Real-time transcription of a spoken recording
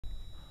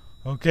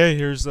Okay,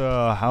 here's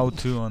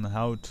how-to on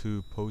how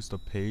to post a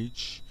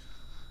page.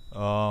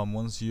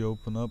 Once you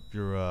open up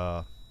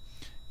your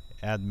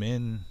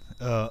admin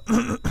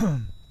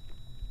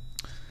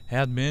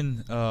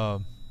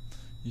admin,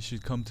 you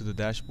should come to the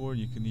dashboard.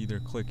 You can either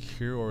click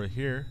here or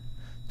here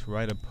to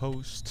write a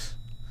post.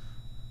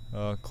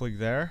 Click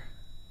there,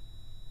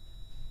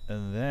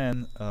 and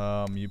then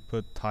you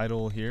put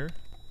title here,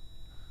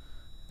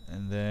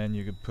 and then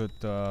you could put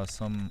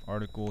some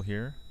article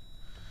here.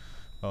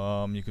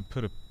 You can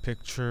put a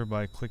picture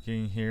by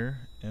clicking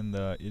here and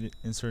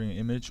inserting an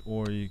image,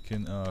 or you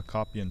can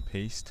copy and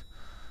paste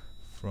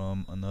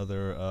from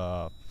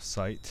another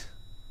site.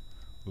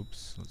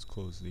 Oops, let's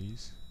close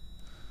these.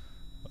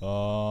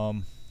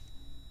 And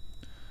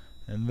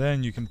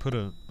then you can put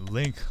a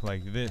link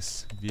like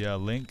this via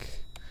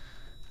link,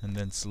 and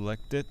then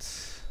select it,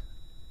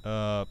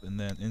 and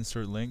then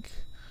insert link,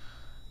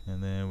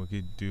 and then we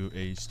could do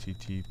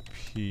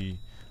HTTP.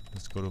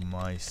 Let's go to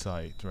my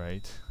site,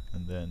 right?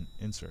 And then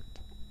insert,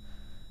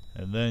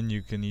 and then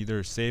you can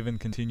either save and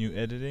continue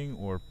editing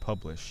or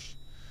publish.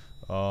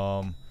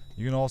 You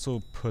can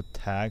also put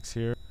tags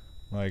here,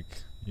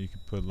 like you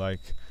could put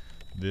like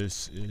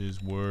this is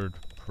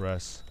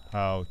WordPress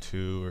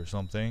HOWTO or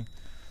something.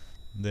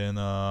 Then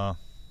you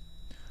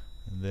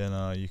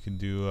can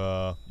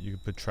do you can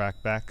put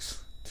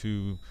trackbacks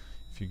to,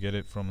 if you get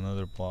it from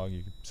another blog,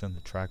 you could send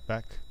the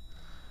trackback,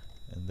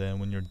 and then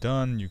when you're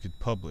done you could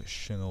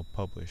publish, and it'll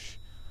publish.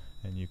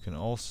 And you can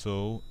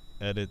also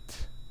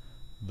edit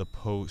the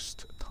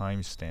post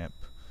timestamp.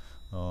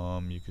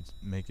 You could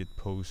make it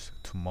post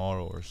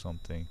tomorrow or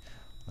something,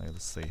 like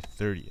let's say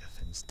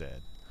 30th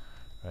instead,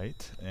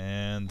 right?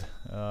 And